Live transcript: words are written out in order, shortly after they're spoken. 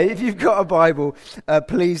If you've got a Bible,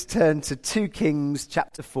 please turn to 2 Kings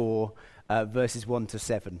chapter 4, verses 1 to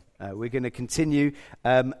 7. We're going to continue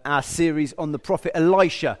our series on the prophet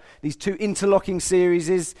Elisha. These two interlocking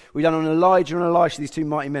series we've done on Elijah and Elisha, these two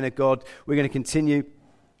mighty men of God. We're going to continue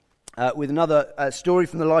with another story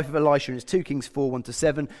from the life of Elisha, and it's 2 Kings 4, 1 to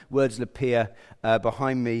 7. Words will appear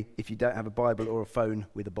behind me if you don't have a Bible or a phone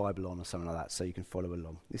with a Bible on or something like that, so you can follow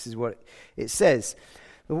along. This is what it says.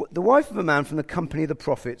 The wife of a man from the company of the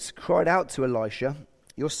prophets cried out to Elisha,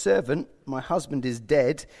 "Your servant, my husband, is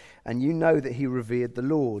dead, and you know that he revered the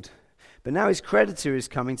Lord. But now his creditor is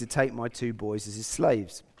coming to take my 2 boys as his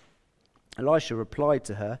slaves." Elisha replied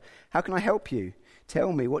to her, "How can I help you?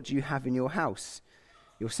 Tell me, what do you have in your house?"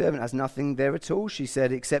 "Your servant has nothing there at all," she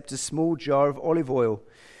said, "except a small jar of olive oil."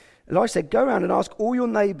 Elisha said, "Go around and ask all your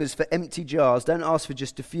neighbours for empty jars. Don't ask for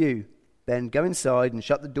just a few. Then go inside and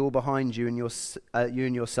shut the door behind you and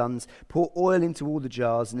your sons. Pour oil into all the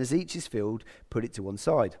jars, and as each is filled, put it to one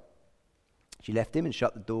side." She left him and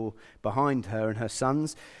shut the door behind her and her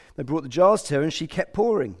sons. They brought the jars to her, and she kept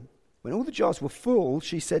pouring. When all the jars were full,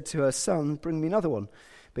 she said to her son, "Bring me another one."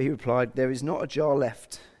 But he replied, "There is not a jar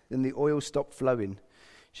left." Then the oil stopped flowing.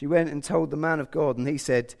 She went and told the man of God, and he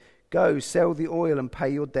said, "Go, sell the oil and pay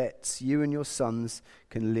your debts. You and your sons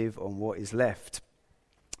can live on what is left."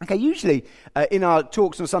 Okay, usually in our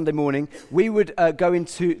talks on Sunday morning, we would go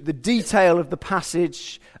into the detail of the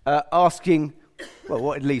passage, asking, well,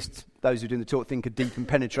 what at least those who are doing the talk think are deep and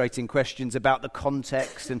penetrating questions about the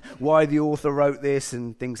context and why the author wrote this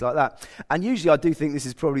and things like that. And usually I do think this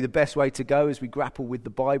is probably the best way to go as we grapple with the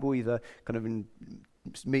Bible, either kind of in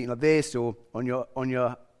a meeting like this or on your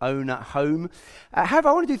own at home. However,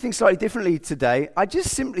 I want to do things slightly differently today. I just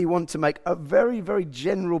simply want to make a very, very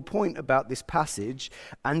general point about this passage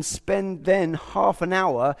and spend then half an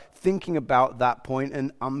hour thinking about that point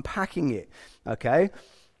and unpacking it, okay?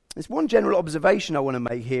 There's one general observation I want to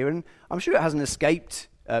make here, and I'm sure it hasn't escaped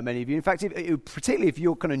many of you. In fact, particularly if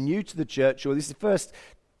you're kind of new to the church, or this is the first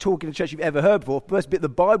talk in a church you've ever heard before, first bit of the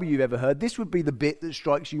Bible you've ever heard, this would be the bit that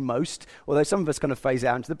strikes you most, although some of us kind of phase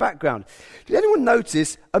out into the background. Did anyone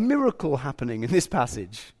notice a miracle happening in this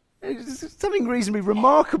passage? Something reasonably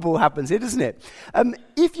remarkable happens here, doesn't it?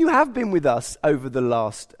 If you have been with us over the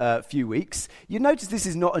last few weeks, you notice this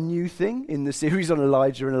is not a new thing in the series on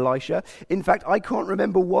Elijah and Elisha. In fact, I can't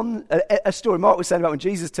remember a story. Mark was saying about when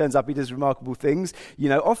Jesus turns up, he does remarkable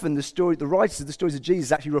the often the writers of the stories of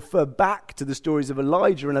Jesus actually refer back to the stories of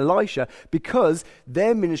Elijah and Elisha because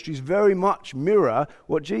their ministries very much mirror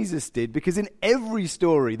what Jesus did, because in every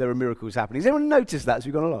story there are miracles happening. Has anyone noticed that as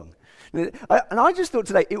we've gone along? And I just thought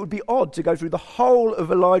today it would be odd to go through the whole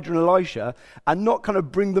of Elijah and Elisha and not kind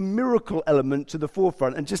of bring the miracle element to the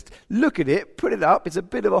forefront and just look at it, put it up. It's a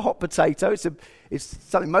bit of a hot potato. It's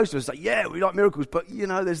something most of us say, yeah, we like miracles, but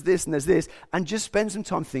there's this and there's this, and just spend some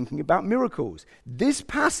time thinking about miracles. This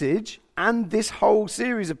passage and this whole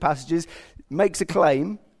series of passages makes a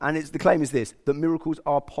claim, and the claim is this, that miracles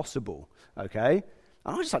are possible, okay?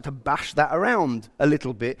 And I'd just like to bash that around a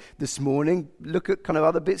little bit this morning, look at kind of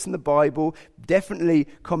other bits in the Bible, definitely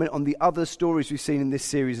comment on the other stories we've seen in this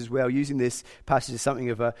series as well, using this passage as something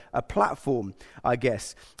of a platform, I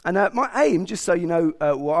guess. And my aim, just so you know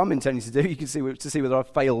what I'm intending to do, you can see to see whether I've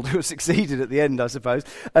failed or succeeded at the end, I suppose,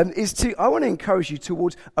 I want to encourage you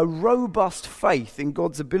towards a robust faith in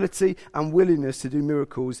God's ability and willingness to do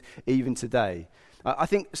miracles even today. I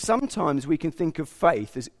think sometimes we can think of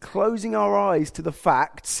faith as closing our eyes to the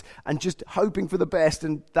facts and just hoping for the best,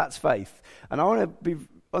 and that's faith. And I want to be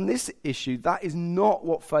on this issue, that is not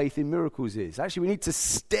what faith in miracles is. Actually, we need to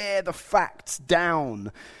stare the facts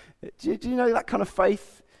down. Do you know that kind of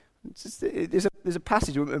faith? There's a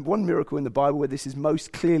passage, one miracle in the Bible where this is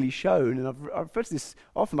most clearly shown, and I've referred to this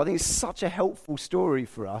often, but I think it's such a helpful story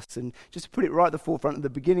for us, and just to put it right at the forefront at the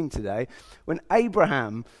beginning today, when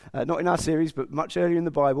Abraham, not in our series, but much earlier in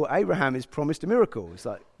the Bible, Abraham is promised a miracle. It's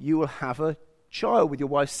like, you will have a child with your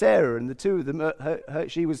wife Sarah, and the two of them,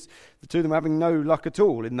 the two of them having no luck at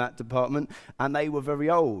all in that department, and they were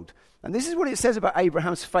very old. And this is what it says about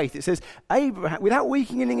Abraham's faith. It says, Abraham, without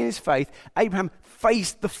weakening in his faith, Abraham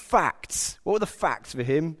faced the facts. What were the facts for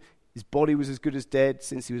him? His body was as good as dead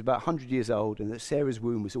since he was about 100 years old, and that Sarah's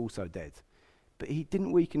womb was also dead. but he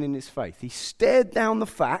didn't weaken in his faith. He stared down the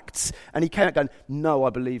facts and he came out going, no, I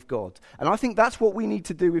believe God. And I think that's what we need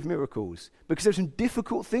to do with miracles, because there's some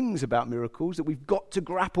difficult things about miracles that we've got to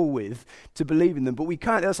grapple with to believe in them. But we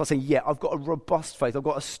can't start saying, yeah, I've got a robust faith. I've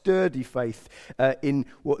got a sturdy faith in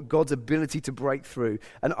what God's ability to break through.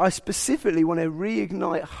 And I specifically want to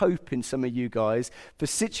reignite hope in some of you guys for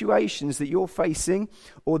situations that you're facing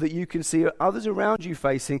or that you can see others around you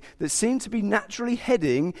facing that seem to be naturally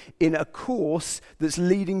heading in a course that's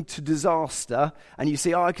leading to disaster. And you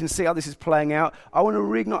see, I can see how this is playing out. I want to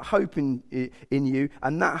reignite hope in you.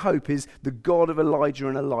 And that hope is the God of Elijah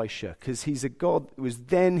and Elisha, because he's a God,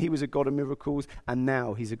 he was a God of miracles, and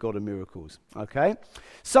now he's a God of miracles. Okay?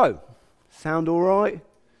 So, sound all right?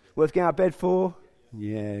 Worth getting out of bed for?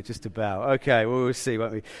 Yeah, just about. Okay, well, we'll see,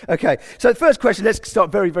 won't we? Okay, so the first question, let's start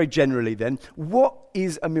very, very generally then. What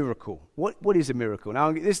is a miracle? What is a miracle?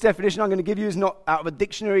 Now, this definition I'm going to give you is not out of a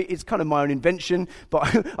dictionary. It's kind of my own invention,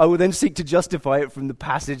 but I will then seek to justify it from the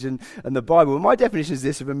passage and the Bible. My definition is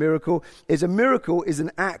this of a miracle is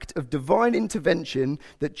an act of divine intervention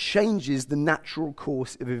that changes the natural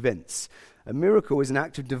course of events. A miracle is an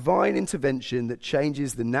act of divine intervention that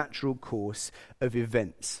changes the natural course of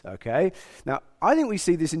events, okay? Now, I think we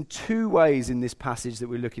see this in two ways in this passage that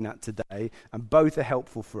we're looking at today, and both are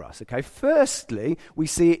helpful for us, okay? Firstly, we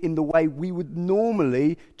see it in the way we would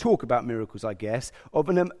normally talk about miracles, I guess, of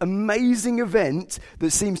an amazing event that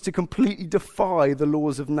seems to completely defy the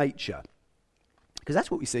laws of nature. Because that's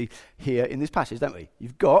what we see here in this passage, don't we?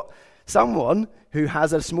 You've got someone who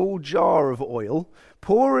has a small jar of oil,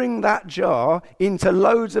 pouring that jar into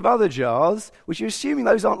loads of other jars, which you're assuming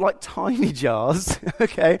those aren't like tiny jars,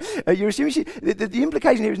 okay? You're assuming the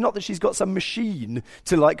implication here is not that she's got some machine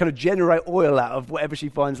to like kind of generate oil out of whatever she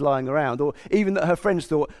finds lying around, or even that her friends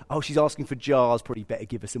thought, oh, she's asking for jars, probably better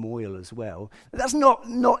give her some oil as well. That's not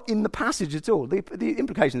in the passage at all. The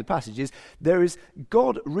implication of the passage is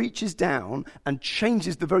God reaches down and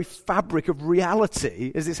changes the very fabric of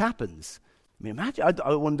reality as this happens. I mean, imagine,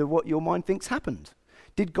 I wonder what your mind thinks happened.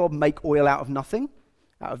 Did God make oil out of nothing?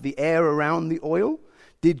 Out of the air around the oil?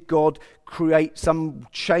 Did God create some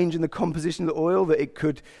change in the composition of the oil that it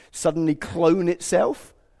could suddenly clone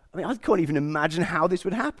itself? I mean, I can't even imagine how this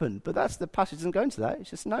would happen, but the passage doesn't go into that.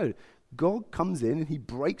 It's just, no, God comes in and he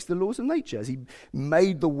breaks the laws of nature. As he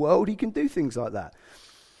made the world, he can do things like that.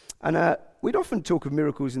 And we'd often talk of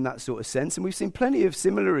miracles in that sort of sense, and we've seen plenty of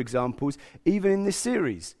similar examples even in this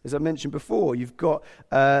series. As I mentioned before, you've got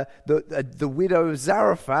the widow of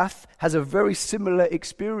Zarephath has a very similar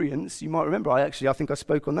experience. You might remember, I think I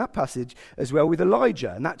spoke on that passage as well with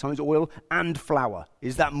Elijah, and that time it's oil and flour.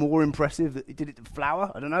 Is that more impressive that he did it to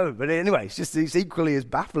flour? I don't know, but anyway, it's equally as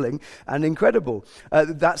baffling and incredible.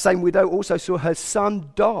 That same widow also saw her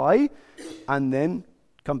son die and then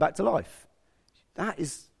come back to life. That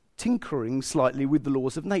is tinkering slightly with the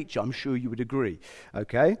laws of nature. I'm sure you would agree.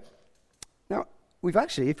 Okay? Now, we've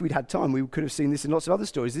actually, if we'd had time, we could have seen this in lots of other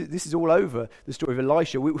stories. This is all over the story of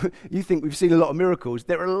Elisha. You think we've seen a lot of miracles.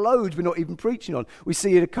 There are loads we're not even preaching on. We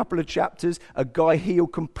see in a couple of chapters a guy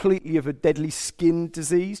healed completely of a deadly skin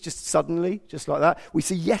disease, just suddenly, just like that. We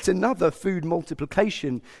see yet another food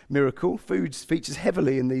multiplication miracle. Food features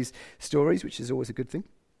heavily in these stories, which is always a good thing.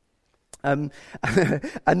 And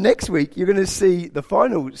next week, you're going to see the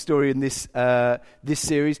final story in this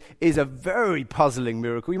series is a very puzzling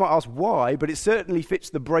miracle. You might ask why, but it certainly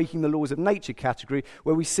fits the breaking the laws of nature category,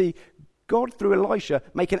 where we see God, through Elisha,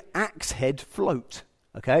 make an axe head float.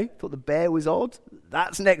 Okay? Thought the bear was odd?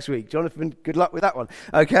 That's next week. Jonathan, good luck with that one.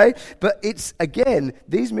 Okay? But it's, again,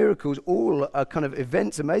 these miracles all are kind of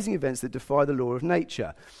events, amazing events that defy the law of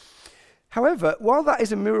nature. However, while that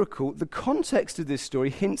is a miracle, the context of this story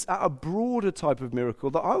hints at a broader type of miracle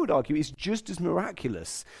that I would argue is just as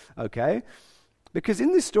miraculous, okay? Because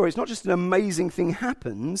in this story, it's not just an amazing thing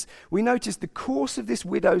happens. We notice the course of this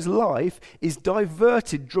widow's life is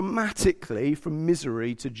diverted dramatically from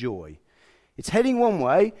misery to joy. It's heading one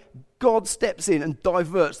way, God steps in and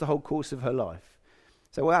diverts the whole course of her life.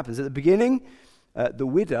 So what happens? At the beginning, the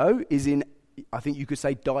widow is in, I think you could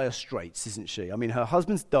say, dire straits, isn't she? I mean, her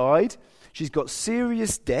husband's died. She's got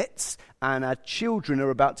serious debts, and her children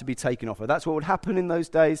are about to be taken off her. That's what would happen in those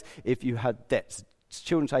days if you had debts.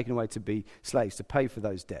 Children taken away to be slaves, to pay for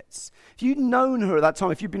those debts. If you'd known her at that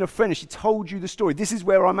time, if you'd been a friend and she told you the story, this is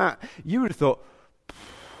where I'm at, you would have thought,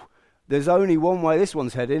 there's only one way this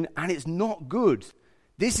one's heading, and it's not good.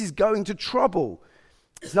 This is going to trouble.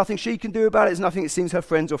 There's nothing she can do about it. There's nothing it seems her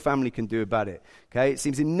friends or family can do about it. Okay, it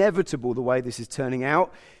seems inevitable the way this is turning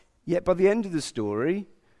out. Yet by the end of the story,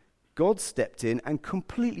 God stepped in and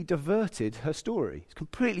completely diverted her story. It's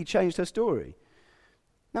completely changed her story.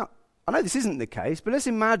 Now, I know this isn't the case, but let's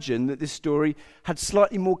imagine that this story had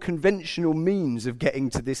slightly more conventional means of getting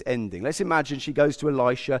to this ending. Let's imagine she goes to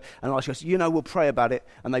Elisha, and Elisha goes, we'll pray about it,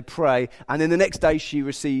 and they pray, and then the next day she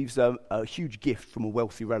receives a huge gift from a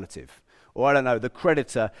wealthy relative. Or, I don't know, the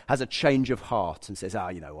creditor has a change of heart and says,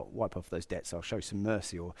 wipe off those debts, I'll show some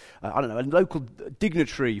mercy. Or, a local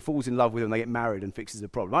dignitary falls in love with them, they get married and fixes the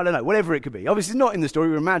problem. I don't know, whatever it could be. Obviously, it's not in the story,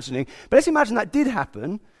 we're imagining. But let's imagine that did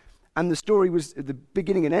happen, and the story was, the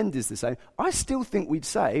beginning and end is the same. I still think we'd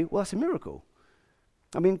say, well, that's a miracle.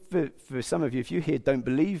 I mean, for some of you, if you here don't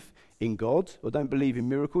believe in God or don't believe in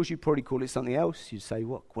miracles, you'd probably call it something else. You'd say,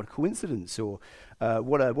 what a coincidence, or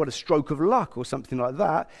what a stroke of luck, or something like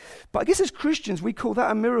that. But I guess as Christians, we call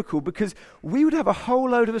that a miracle because we would have a whole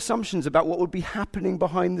load of assumptions about what would be happening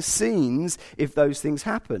behind the scenes if those things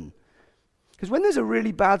happen. Because when there's a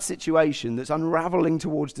really bad situation that's unraveling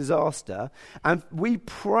towards disaster, and we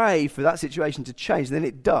pray for that situation to change, and then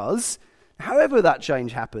it does, however that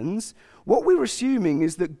change happens, what we're assuming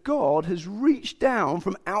is that God has reached down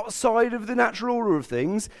from outside of the natural order of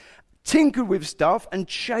things, tinkered with stuff, and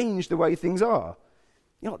changed the way things are.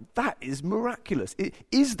 That is miraculous.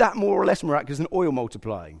 Is that more or less miraculous than oil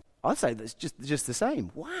multiplying? I'd say that's just the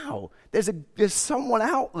same. Wow, there's someone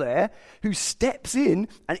out there who steps in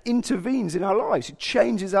and intervenes in our lives, who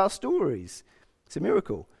changes our stories. It's a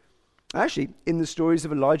miracle. Actually, in the stories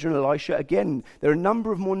of Elijah and Elisha, again, there are a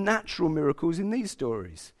number of more natural miracles in these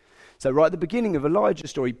stories. So right at the beginning of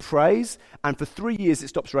Elijah's story, he prays, and for 3 years it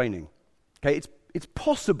stops raining. Okay, it's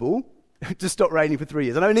possible to stop raining for 3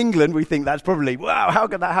 years. I know in England we think that's probably, wow, how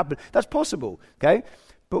could that happen? That's possible, okay?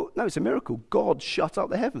 But no, it's a miracle. God shut up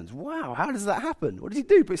the heavens. Wow, how does that happen? What does he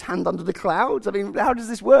do? Put his hand under the clouds? I mean, how does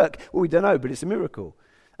this work? Well, we don't know, but it's a miracle.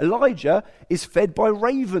 Elijah is fed by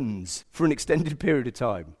ravens for an extended period of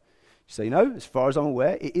time. So, as far as I'm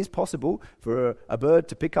aware, it is possible for a bird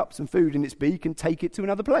to pick up some food in its beak and take it to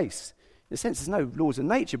another place. In a sense, there's no laws of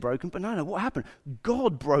nature broken, but no, what happened?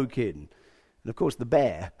 God broke in. And of course, the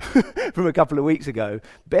bear from a couple of weeks ago.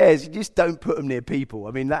 Bears, you just don't put them near people.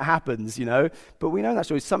 I mean, that happens, But we know that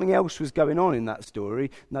story. Something else was going on in that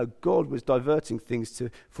story. No, God was diverting things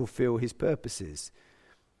to fulfill his purposes.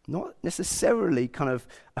 Not necessarily kind of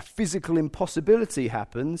a physical impossibility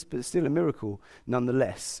happens, but it's still a miracle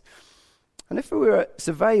nonetheless. And if we were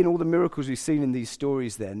surveying all the miracles we've seen in these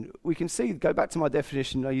stories then, we can see, go back to my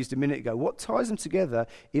definition I used a minute ago, what ties them together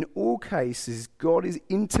in all cases, God is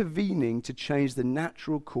intervening to change the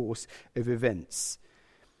natural course of events.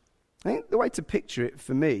 I think the way to picture it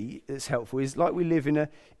for me that's helpful is like we live in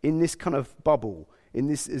this kind of bubble, in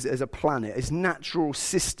this as a planet, this natural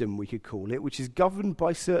system we could call it, which is governed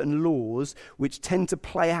by certain laws which tend to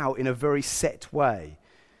play out in a very set way.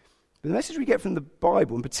 But the message we get from the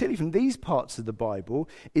Bible, and particularly from these parts of the Bible,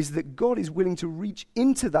 is that God is willing to reach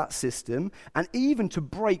into that system and even to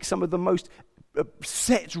break some of the most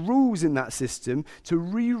set rules in that system to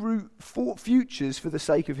reroute futures for the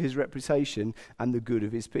sake of his reputation and the good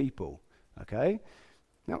of his people. Okay?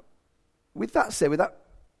 Now, with that said, with that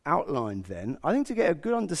outlined then, I think to get a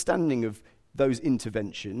good understanding of those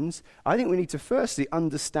interventions, I think we need to firstly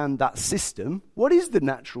understand that system. What is the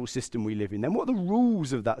natural system we live in then? What are the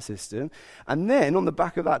rules of that system? And then on the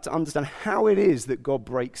back of that to understand how it is that God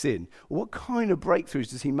breaks in. What kind of breakthroughs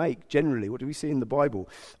does he make generally? What do we see in the Bible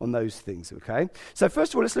on those things, okay? So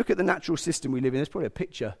first of all, let's look at the natural system we live in. There's probably a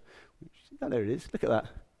picture. Oh, there it is. Look at that.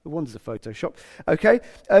 The wonders of Photoshop. Okay.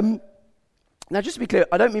 Now just to be clear,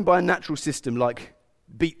 I don't mean by a natural system like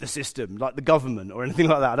beat the system, like the government or anything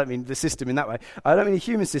like that. I don't mean the system in that way. I don't mean a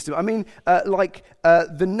human system. I mean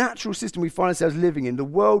the natural system we find ourselves living in. The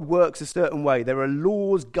world works a certain way. There are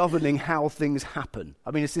laws governing how things happen.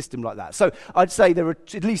 I mean a system like that. So I'd say there are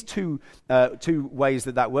at least two ways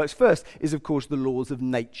that works. First is, of course, the laws of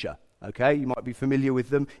nature. Okay, you might be familiar with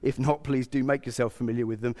them. If not, please do make yourself familiar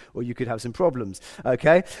with them, or you could have some problems.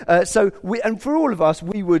 Okay, and for all of us,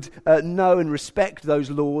 we would know and respect those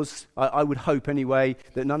laws. I would hope anyway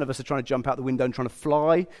that none of us are trying to jump out the window and trying to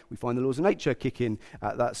fly. We find the laws of nature kick in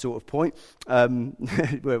at that sort of point,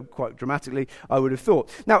 well, quite dramatically, I would have thought.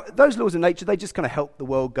 Now, those laws of nature, they just kind of help the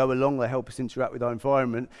world go along. They help us interact with our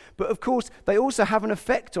environment. But of course, they also have an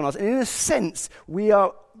effect on us. And in a sense, we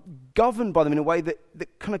are governed by them in a way that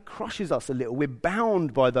kind of crushes us a little. We're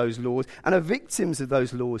bound by those laws and are victims of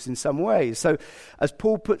those laws in some ways. So as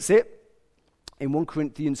Paul puts it in 1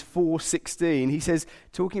 Corinthians 4:16, he says,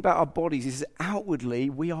 talking about our bodies, he says, outwardly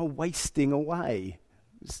we are wasting away.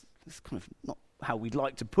 It's kind of not how we'd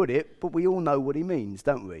like to put it, but we all know what he means,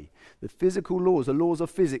 don't we? The physical laws, the laws of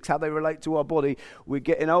physics, how they relate to our body. We're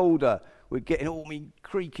getting older. We're getting all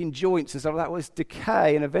creaking joints and stuff like that. Well, it's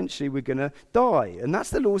decay, and eventually we're going to die. And that's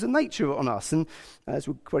the laws of nature on us. And as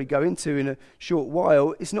we'll probably go into in a short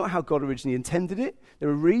while, it's not how God originally intended it. There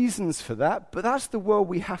are reasons for that, but that's the world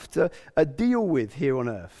we have to deal with here on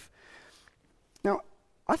earth. Now,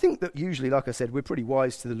 I think that usually, like I said, we're pretty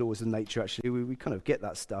wise to the laws of nature, actually. We kind of get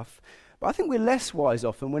that stuff. But I think we're less wise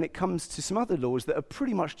often when it comes to some other laws that are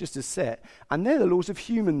pretty much just as set, and they're the laws of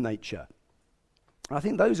human nature. I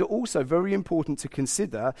think those are also very important to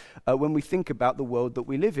consider when we think about the world that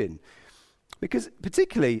we live in. Because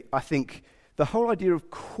particularly, I think, the whole idea of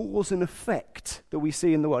cause and effect that we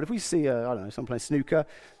see in the world. If we see, someone playing snooker,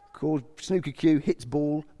 snooker cue, hits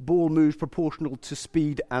ball moves proportional to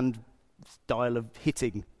speed and style of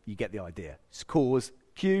hitting, you get the idea. It's cause,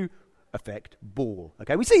 cue, effect, ball.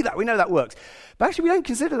 Okay, we see that, we know that works. But actually we don't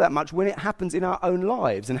consider that much when it happens in our own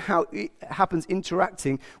lives and how it happens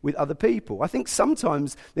interacting with other people. I think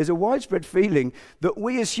sometimes there's a widespread feeling that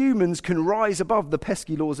we as humans can rise above the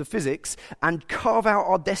pesky laws of physics and carve out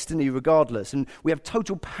our destiny regardless, and we have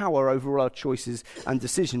total power over our choices and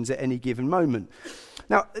decisions at any given moment.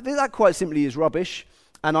 Now, that quite simply is rubbish.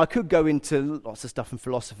 And I could go into lots of stuff in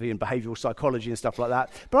philosophy and behavioural psychology and stuff like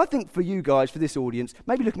that. But I think for you guys, for this audience,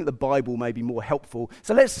 maybe looking at the Bible may be more helpful.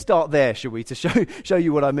 So let's start there, shall we, to show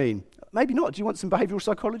you what I mean. Maybe not. Do you want some behavioural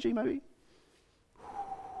psychology, maybe?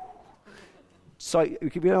 So,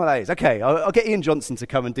 we know what that is. Okay, I'll get Ian Johnson to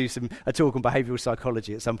come and do a talk on behavioural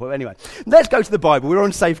psychology at some point. Anyway, let's go to the Bible. We're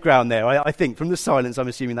on safe ground there, I think. From the silence, I'm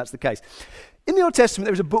assuming that's the case. In the Old Testament,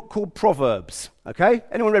 there was a book called Proverbs. Okay?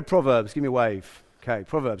 Anyone read Proverbs? Give me a wave. Okay,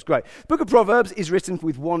 Proverbs, great. The book of Proverbs is written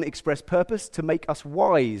with one express purpose, to make us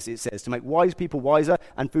wise, it says, to make wise people wiser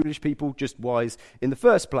and foolish people just wise in the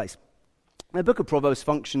first place. The book of Proverbs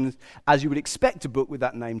functions as you would expect a book with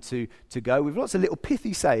that name to go, with lots of little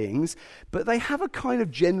pithy sayings, but they have a kind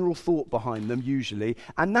of general thought behind them usually,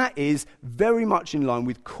 and that is very much in line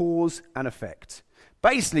with cause and effect.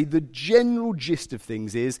 Basically, the general gist of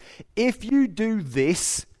things is, if you do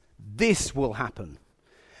this, this will happen.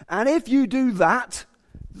 And if you do that,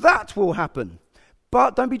 that will happen.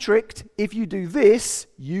 But don't be tricked. If you do this,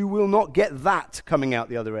 you will not get that coming out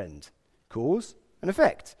the other end. Cause and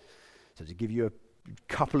effect. So to give you a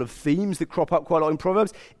couple of themes that crop up quite a lot in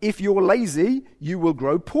Proverbs, if you're lazy, you will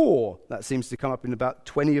grow poor. That seems to come up in about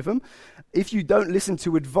 20 of them. If you don't listen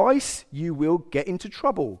to advice, you will get into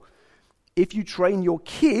trouble. If you train your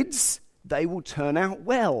kids, they will turn out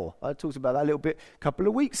well. I talked about that a little bit a couple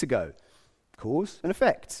of weeks ago. Cause and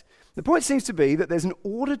effect. The point seems to be that there's an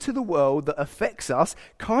order to the world that affects us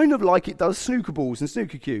kind of like it does snooker balls and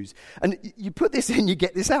snooker cues. And you put this in, you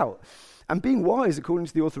get this out. And being wise, according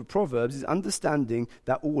to the author of Proverbs, is understanding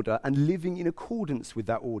that order and living in accordance with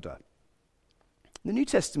that order. In the New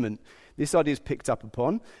Testament, this idea is picked up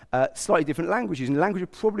upon slightly different languages, and language we're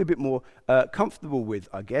probably a bit more comfortable with,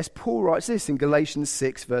 I guess. Paul writes this in Galatians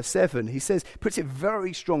 6, verse 7. He puts it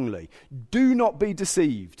very strongly, do not be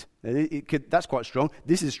deceived. That's quite strong.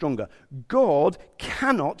 This is stronger. God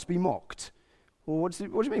cannot be mocked. Well, what do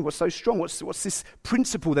you mean? What's so strong? What's this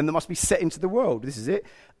principle then that must be set into the world? This is it.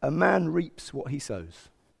 A man reaps what he sows.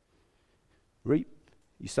 Reap.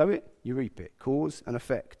 You sow it, you reap it. Cause and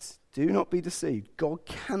effect. Do not be deceived. God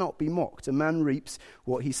cannot be mocked. A man reaps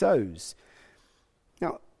what he sows.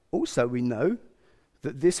 Now, also we know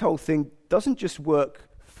that this whole thing doesn't just work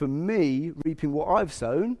for me reaping what I've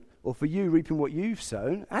sown, or for you reaping what you've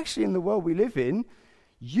sown. Actually, in the world we live in,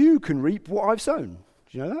 you can reap what I've sown.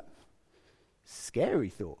 Do you know that? Scary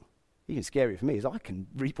thought. Even scarier for me is I can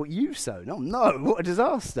reap what you've sown. Oh no, what a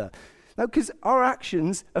disaster. No, because our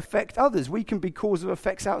actions affect others. We can be cause of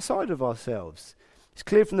effects outside of ourselves. It's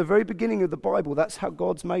clear from the very beginning of the Bible, that's how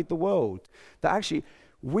God's made the world. That actually,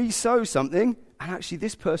 we sow something, and actually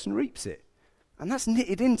this person reaps it. And that's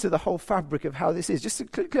knitted into the whole fabric of how this is. Just to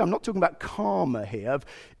be clear, I'm not talking about karma here, of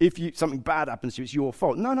if something bad happens to you, it's your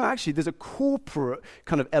fault. No, actually, there's a corporate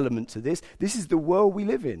kind of element to this. This is the world we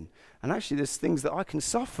live in. And actually, there's things that I can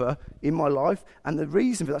suffer in my life, and the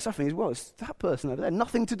reason for that suffering is, well, it's that person over there,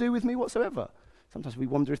 nothing to do with me whatsoever. Sometimes we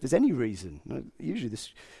wonder if there's any reason. Usually the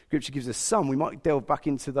scripture gives us some. We might delve back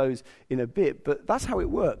into those in a bit, but that's how it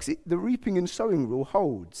works. The reaping and sowing rule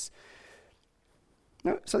holds.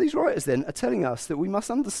 Now, so these writers then are telling us that we must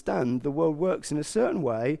understand the world works in a certain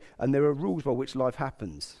way, and there are rules by which life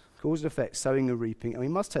happens. Cause and effect, sowing and reaping, and we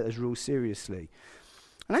must take those rules seriously.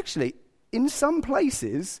 And actually, in some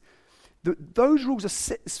places, those rules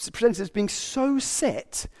are presented as being so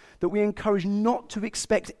set that we encourage not to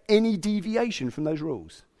expect any deviation from those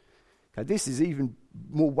rules. Okay, this is even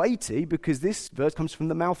more weighty because this verse comes from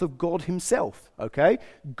the mouth of God himself. Okay,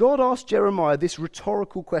 God asked Jeremiah this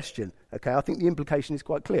rhetorical question. Okay, I think the implication is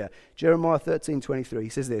quite clear. Jeremiah 13:23, he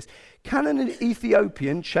says this: "Can an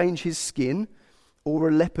Ethiopian change his skin, or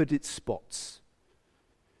a leopard its spots?"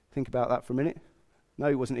 Think about that for a minute. No,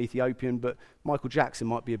 he wasn't Ethiopian, but Michael Jackson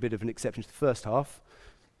might be a bit of an exception to the first half.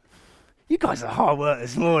 You guys are hard work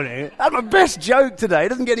this morning. That's my best joke today. It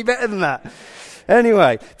doesn't get any better than that.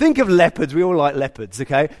 Anyway, think of leopards. We all like leopards,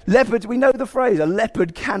 okay? Leopards, we know the phrase, a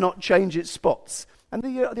leopard cannot change its spots. And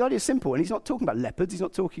the idea is simple, and he's not talking about leopards. He's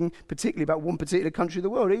not talking particularly about one particular country of the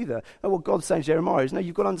world either. And what God's saying to Jeremiah is, no,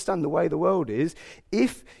 you've got to understand the way the world is.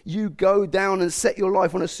 If you go down and set your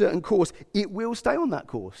life on a certain course, it will stay on that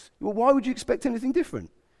course. Well, why would you expect anything different?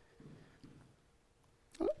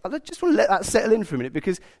 I just want to let that settle in for a minute,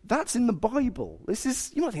 because that's in the Bible. This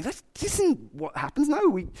is, you might think, this isn't what happens. No,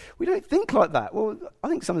 we don't think like that. Well, I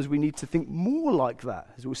think sometimes we need to think more like that.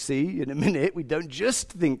 As we'll see in a minute, we don't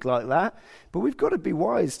just think like that, but we've got to be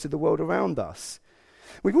wise to the world around us.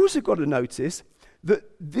 We've also got to notice that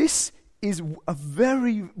this is a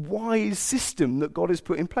very wise system that God has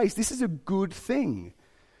put in place. This is a good thing.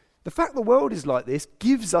 The fact the world is like this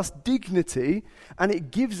gives us dignity, and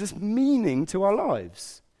it gives us meaning to our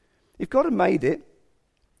lives. If God had made it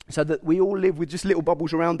so that we all live with just little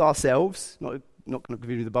bubbles around ourselves, not going to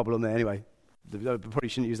give you the bubble on there anyway, I probably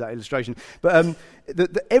shouldn't use that illustration, but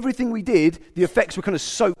everything we did, the effects were kind of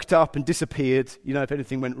soaked up and disappeared, if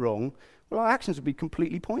anything went wrong, well, our actions would be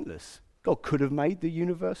completely pointless. God could have made the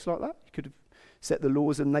universe like that. He could have set the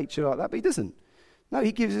laws of nature like that, but he doesn't. No,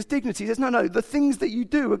 he gives us dignity. He says, no, the things that you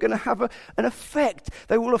do are going to have an effect.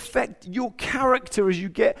 They will affect your character as you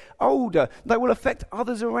get older. They will affect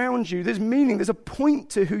others around you. There's meaning. There's a point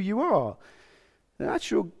to who you are. The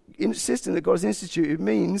natural system that God has instituted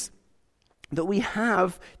means that we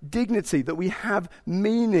have dignity, that we have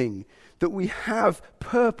meaning, that we have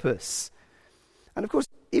purpose. And of course,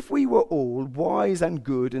 if we were all wise and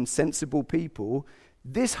good and sensible people,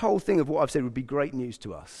 this whole thing of what I've said would be great news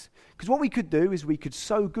to us. Because what we could do is we could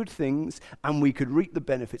sow good things and we could reap the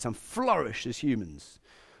benefits and flourish as humans.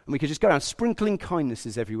 And we could just go around sprinkling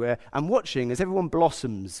kindnesses everywhere and watching as everyone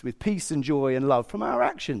blossoms with peace and joy and love from our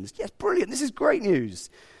actions. Yes, brilliant. This is great news.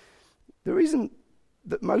 The reason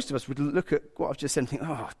that most of us would look at what I've just said and think,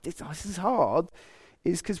 this is hard,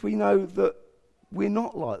 is because we know that we're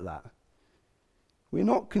not like that. We're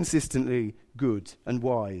not consistently good and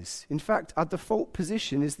wise. In fact, our default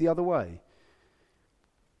position is the other way.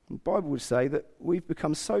 The Bible would say that we've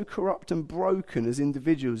become so corrupt and broken as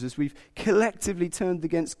individuals, as we've collectively turned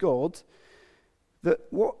against God, that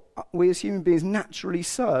what we as human beings naturally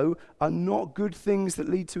sow are not good things that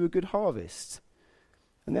lead to a good harvest.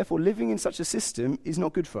 And therefore, living in such a system is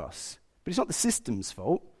not good for us. But it's not the system's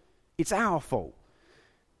fault, it's our fault.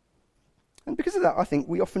 And because of that, I think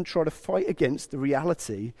we often try to fight against the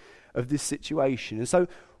reality of this situation. And so,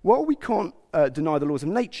 while we can't deny the laws of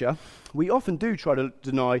nature, we often do try to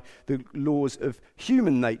deny the laws of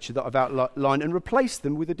human nature that I've outlined and replace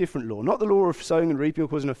them with a different law. Not the law of sowing and reaping or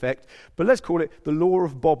cause and effect, but let's call it the law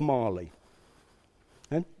of Bob Marley.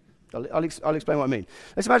 Okay? I'll explain what I mean.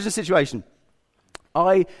 Let's imagine a situation.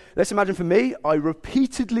 Let's imagine for me, I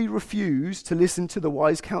repeatedly refuse to listen to the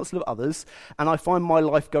wise counsel of others, and I find my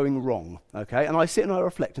life going wrong, okay? And I sit and I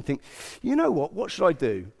reflect and think, you know what should I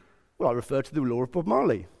do? Well, I refer to the law of Bob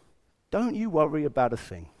Marley. Don't you worry about a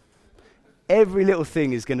thing. Every little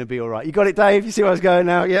thing is going to be all right. You got it, Dave? You see where I was going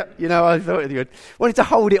now? Yep, I thought it was good. Wanted to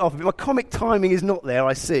hold it off a bit. My comic timing is not there,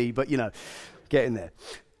 I see, but, get in there.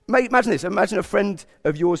 Imagine this. Imagine a friend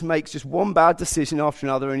of yours makes just one bad decision after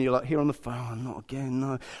another, and you're like, here on the phone, not again,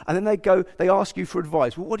 no. And then they ask you for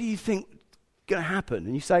advice. Well, what do you think is going to happen?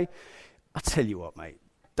 And you say, I'll tell you what, mate,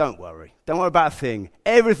 don't worry. Don't worry about a thing.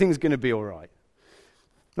 Everything's going to be all right.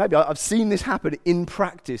 Maybe I've seen this happen in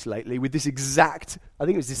practice lately with this exact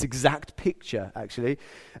picture, actually.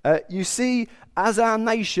 You see, as our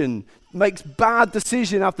nation makes bad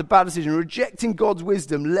decision after bad decision, rejecting God's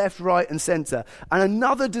wisdom left, right, and centre, and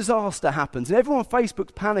another disaster happens, and everyone on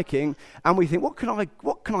Facebook's panicking, and we think, what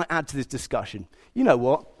can I add to this discussion? You know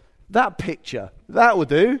what? That picture, that will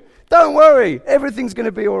do. Don't worry, everything's going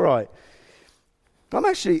to be all right. I'm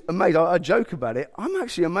actually amazed, I joke about it, I'm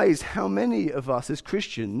actually amazed how many of us as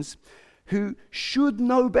Christians who should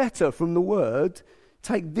know better from the Word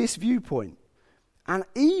take this viewpoint and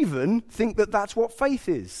even think that that's what faith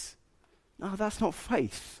is. No, that's not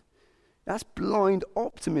faith. That's blind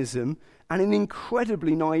optimism and an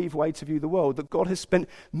incredibly naive way to view the world that God has spent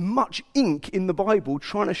much ink in the Bible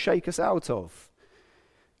trying to shake us out of.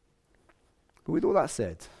 But with all that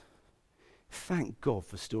said, Thank God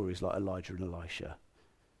for stories like Elijah and Elisha.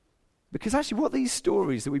 Because actually what these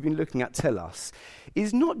stories that we've been looking at tell us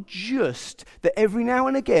is not just that every now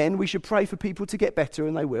and again we should pray for people to get better,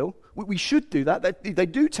 and they will. We should do that. They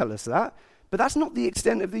do tell us that. But that's not the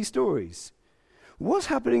extent of these stories. What's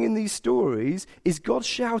happening in these stories is God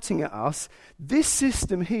shouting at us, this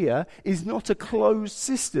system here is not a closed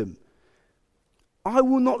system. I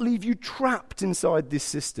will not leave you trapped inside this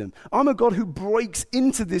system. I'm a God who breaks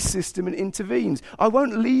into this system and intervenes. I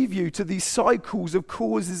won't leave you to these cycles of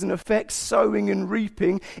causes and effects, sowing and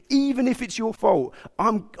reaping, even if it's your fault.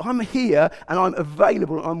 I'm here and I'm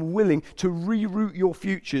available. I'm willing to reroute your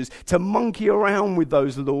futures, to monkey around with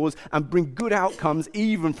those laws and bring good outcomes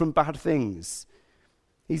even from bad things.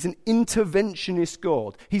 He's an interventionist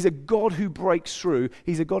God. He's a God who breaks through.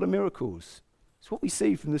 He's a God of miracles. It's what we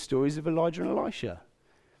see from the stories of Elijah and Elisha.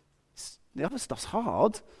 The other stuff's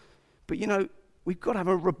hard, but we've got to have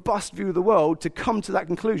a robust view of the world to come to that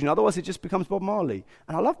conclusion. Otherwise it just becomes Bob Marley.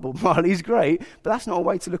 And I love Bob Marley, he's great, but that's not a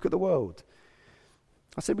way to look at the world.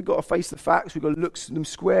 I said we've got to face the facts, we've got to look them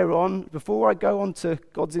square on. Before I go on to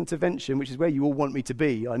God's intervention, which is where you all want me to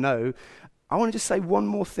be, I know, I want to just say one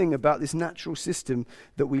more thing about this natural system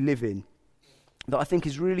that we live in that I think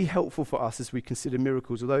is really helpful for us as we consider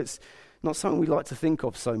miracles, although it's not something we like to think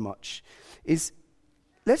of so much, is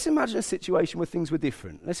let's imagine a situation where things were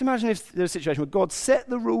different. Let's imagine if there's a situation where God set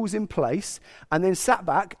the rules in place and then sat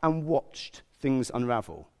back and watched things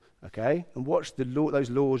unravel, okay? And watched those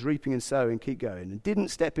laws, reaping and sowing, keep going, and didn't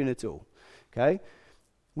step in at all, okay?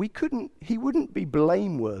 He wouldn't be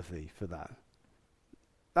blameworthy for that.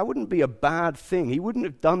 That wouldn't be a bad thing. He wouldn't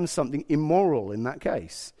have done something immoral in that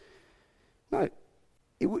case. No,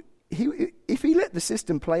 if he let the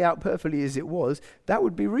system play out perfectly as it was, that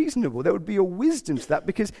would be reasonable. There would be a wisdom to that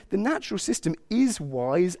because the natural system is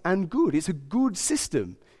wise and good. It's a good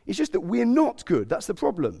system. It's just that we're not good. That's the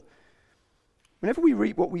problem. Whenever we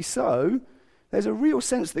reap what we sow, there's a real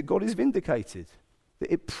sense that God is vindicated,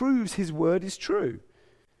 that it proves his word is true.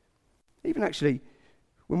 Even actually,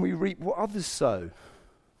 when we reap what others sow,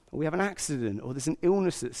 or we have an accident, or there's an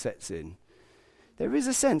illness that sets in, there is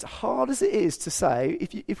a sense, hard as it is to say,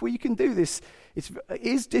 if we can do this, it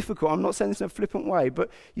is difficult. I'm not saying this in a flippant way,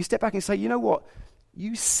 but you step back and say, you know what?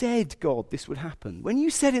 You said, God, this would happen. When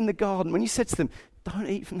you said in the garden, when you said to them, don't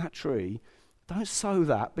eat from that tree, don't sow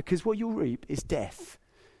that, because what you'll reap is death.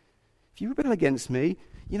 If you rebel against me,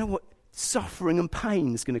 you know what? Suffering and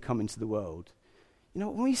pain is going to come into the world. You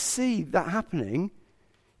know, when we see that happening,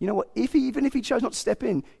 you know what? Even if he chose not to step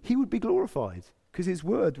in, he would be glorified, because his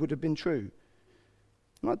word would have been true.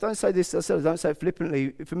 And I don't say this ourselves, don't say it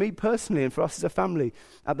flippantly. For me personally and for us as a family,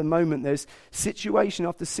 at the moment, there's situation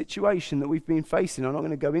after situation that we've been facing. I'm not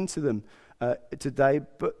going to go into them today,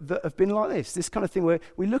 but that have been like this kind of thing where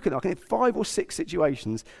we look at, I can hit 5 or 6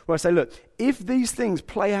 situations where I say, look, if these things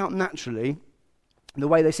play out naturally, the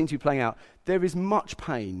way they seem to be playing out, there is much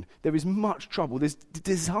pain, there is much trouble, there's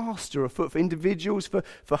disaster afoot for individuals,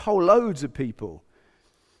 for whole loads of people.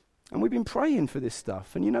 And we've been praying for this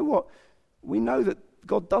stuff. And you know what? We know that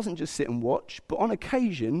God doesn't just sit and watch, but on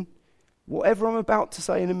occasion, whatever I'm about to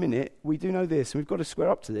say in a minute, we do know this, and we've got to square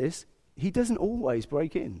up to this, he doesn't always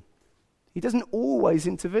break in. He doesn't always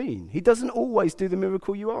intervene. He doesn't always do the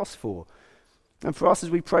miracle you ask for. And for us, as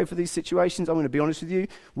we pray for these situations, I'm going to be honest with you,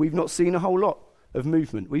 we've not seen a whole lot of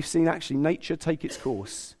movement. We've seen actually nature take its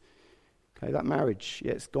course. Okay, that marriage,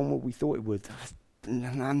 it's gone what we thought it would.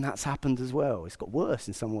 And that's happened as well. It's got worse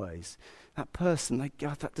in some ways. That person, they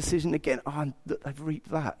got that decision again. They've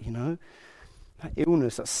reaped that, That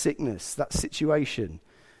illness, that sickness, that situation.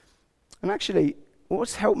 And actually,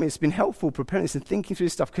 what's helped me, it's been helpful preparing this and thinking through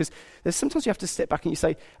this stuff, because there's sometimes you have to step back and you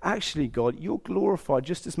say, actually, God, you're glorified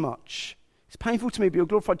just as much. It's painful to me, but you're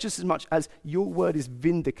glorified just as much as your word is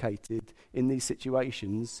vindicated in these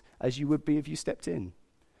situations as you would be if you stepped in.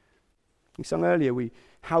 We sung earlier,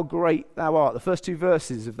 how great thou art. The first 2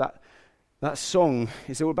 verses of that song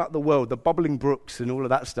is all about the world, the bubbling brooks and all of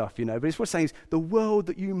that stuff, But it's what it's saying is, the world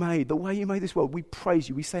that you made, the way you made this world, we praise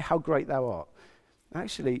you. We say how great thou art.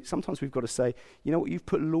 Actually, sometimes we've got to say, you know what, you've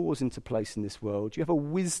put laws into place in this world. You have a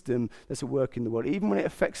wisdom that's at work in the world. Even when it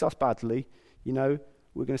affects us badly, we're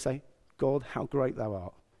going to say, God, how great thou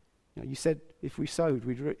art. You said if we sowed,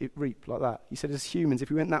 we'd reap like that. You said as humans, if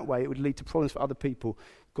we went that way, it would lead to problems for other people.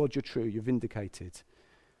 God, you're true, you're vindicated.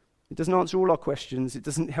 It doesn't answer all our questions, it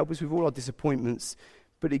doesn't help us with all our disappointments,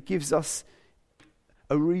 but it gives us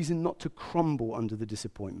a reason not to crumble under the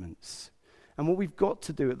disappointments. And what we've got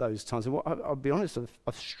to do at those times, and what I'll be honest,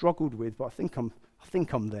 I've struggled with, but I think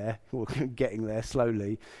I'm there, or getting there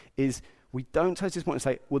slowly, is we don't take this point and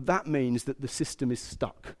say, well, that means that the system is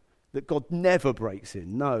stuck. that God never breaks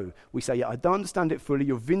in. No, we say, yeah, I don't understand it fully.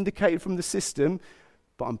 You're vindicated from the system,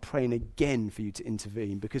 but I'm praying again for you to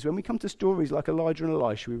intervene. Because when we come to stories like Elijah and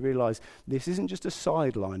Elisha, we realize this isn't just a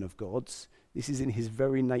sideline of God's. This is in his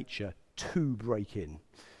very nature to break in.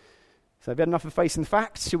 So have you had enough of facing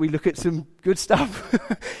facts? Shall we look at some good stuff?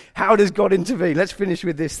 How does God intervene? Let's finish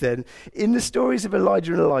with this then. In the stories of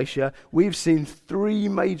Elijah and Elisha, we've seen three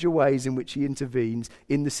major ways in which he intervenes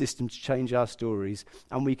in the system to change our stories,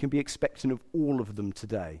 and we can be expectant of all of them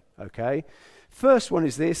today, okay? First one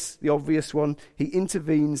is this, the obvious one. He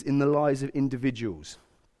intervenes in the lives of individuals.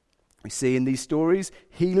 We see in these stories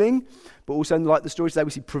healing, but also like the stories today, we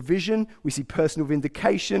see provision, we see personal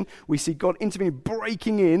vindication, we see God intervening,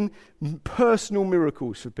 breaking in personal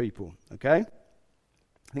miracles for people, okay?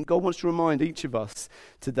 I think God wants to remind each of us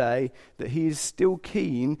today that he is still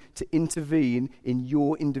keen to intervene in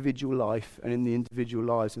your individual life and in the individual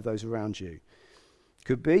lives of those around you.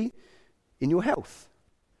 Could be in your health,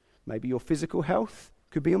 maybe your physical health,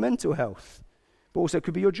 could be your mental health, but also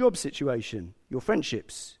could be your job situation, your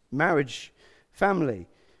friendships, marriage, family,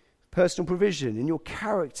 personal provision, in your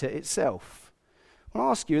character itself. I want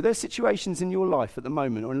to ask you, are there situations in your life at the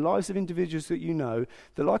moment or in lives of individuals that you know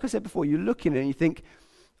that, like I said before, you're looking at it and you think,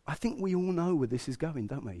 I think we all know where this is going,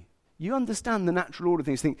 don't we? You understand the natural order of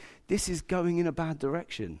things, think, this is going in a bad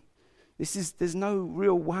direction. There's no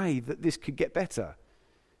real way that this could get better.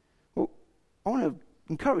 Well, I want to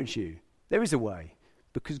encourage you. There is a way,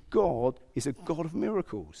 because God is a God of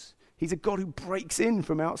miracles. He's a God who breaks in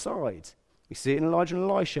from outside. We see it in Elijah and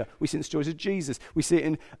Elisha. We see it in the stories of Jesus. We see it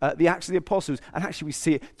in the Acts of the Apostles. And actually we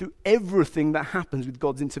see it through everything that happens with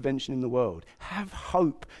God's intervention in the world. Have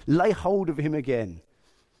hope. Lay hold of him again.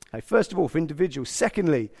 Okay, first of all, for individuals.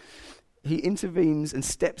 Secondly, he intervenes and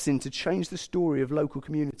steps in to change the story of local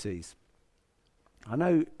communities. I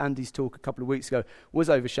know Andy's talk a couple of weeks ago was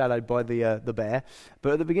overshadowed by the bear.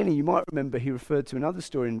 But at the beginning, you might remember he referred to another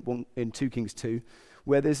story in 2 Kings 2,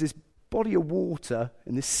 where there's this body of water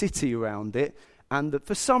and this city around it, and that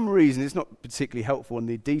for some reason, it's not particularly helpful in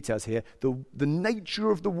the details here, the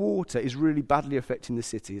nature of the water is really badly affecting the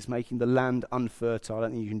city. It's making the land unfertile. I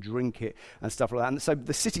don't think you can drink it and stuff like that. And so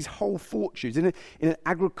the city's whole fortunes, in an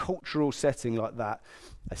agricultural setting like that,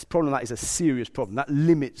 a problem that is a serious problem. That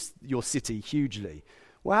limits your city hugely.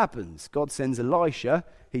 What happens? God sends Elisha,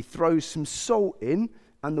 he throws some salt in,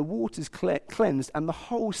 and the water's cleansed, and the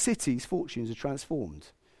whole city's fortunes are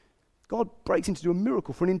transformed. God breaks in to do a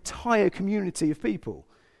miracle for an entire community of people.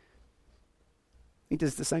 He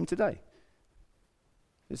does the same today.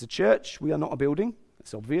 As a church, we are not a building.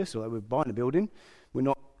 It's obvious, although we're buying a building. We're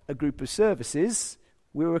not a group of services.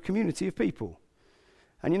 We're a community of people.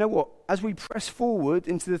 And you know what? As we press forward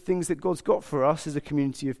into the things that God's got for us as a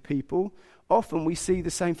community of people, often we see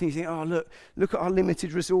the same things. Oh, look at our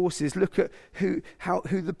limited resources. Look at who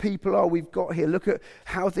the people are we've got here. Look at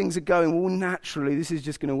how things are going. Well, naturally, this is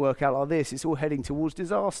just going to work out like this. It's all heading towards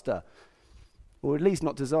disaster. Or at least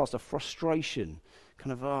not disaster, frustration.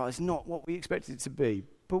 It's not what we expected it to be.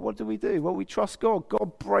 But what do? Well, we trust God.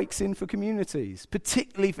 God breaks in for communities,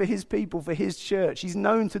 particularly for his people, for his church. He's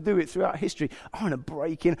known to do it throughout history. I'm going to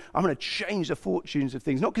break in. I'm going to change the fortunes of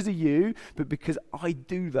things, not because of you, but because I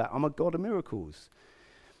do that. I'm a God of miracles.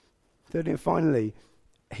 Thirdly and finally,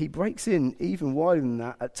 he breaks in even wider than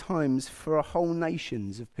that at times for a whole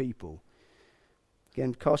nations of people.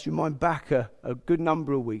 Again, cast your mind back a good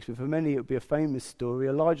number of weeks, but for many it would be a famous story.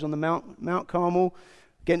 Elijah on the Mount Carmel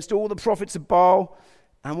against all the prophets of Baal.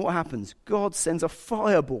 And what happens? God sends a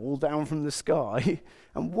fireball down from the sky.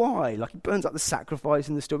 And why? He burns up the sacrifice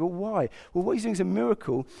in the story. But why? Well, what he's doing is a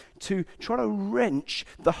miracle to try to wrench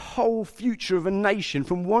the whole future of a nation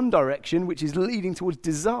from one direction, which is leading towards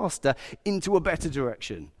disaster, into a better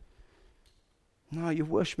direction. No, you're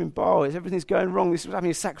worshipping Baal. Everything's going wrong. This is what's happening.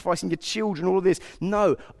 You're sacrificing your children, all of this.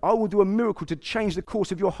 No, I will do a miracle to change the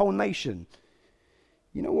course of your whole nation.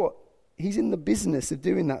 You know what? He's in the business of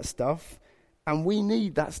doing that stuff. And we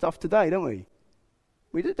need that stuff today, don't we?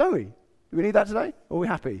 We do, don't we? Do we need that today? Or are we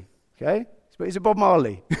happy? Okay? It's a Bob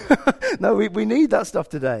Marley. No, we need that stuff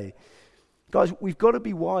today. Guys, we've got to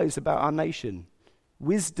be wise about our nation.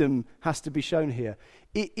 Wisdom has to be shown here.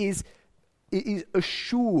 It is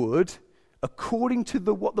assured, according to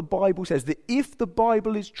what the Bible says, that if the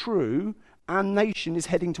Bible is true, our nation is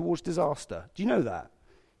heading towards disaster. Do you know that?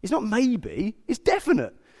 It's not maybe, it's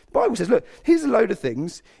definite. The Bible says, look, here's a load of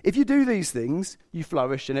things. If you do these things, you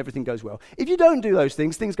flourish and everything goes well. If you don't do those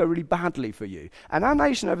things go really badly for you. And our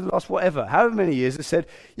nation over the last however many years has said,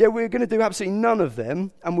 yeah, we're going to do absolutely none of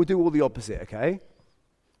them and we'll do all the opposite, okay?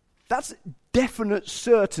 That's definite,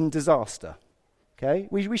 certain disaster, okay?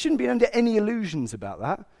 We shouldn't be under any illusions about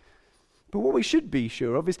that. But what we should be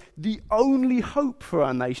sure of is the only hope for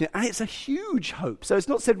our nation, and it's a huge hope. So it's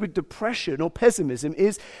not said with depression or pessimism,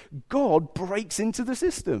 is God breaks into the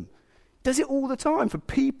system. Does it all the time for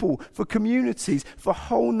people, for communities, for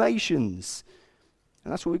whole nations.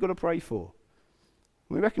 And that's what we've got to pray for.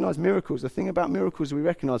 When we recognize miracles, the thing about miracles we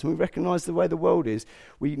recognize, when we recognize the way the world is,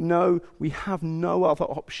 we know we have no other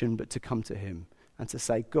option but to come to him and to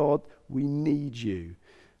say, God, we need you.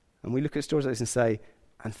 And we look at stories like this and say,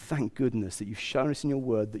 and thank goodness that you've shown us in your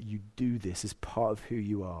word that you do this as part of who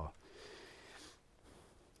you are.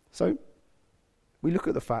 So, we look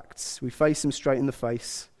at the facts, we face them straight in the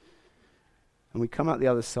face, and we come out the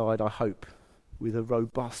other side, I hope, with a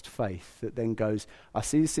robust faith that then goes, I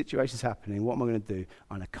see these situations happening, what am I going to do?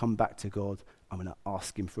 I'm going to come back to God, I'm going to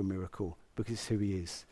ask him for a miracle, because it's who he is.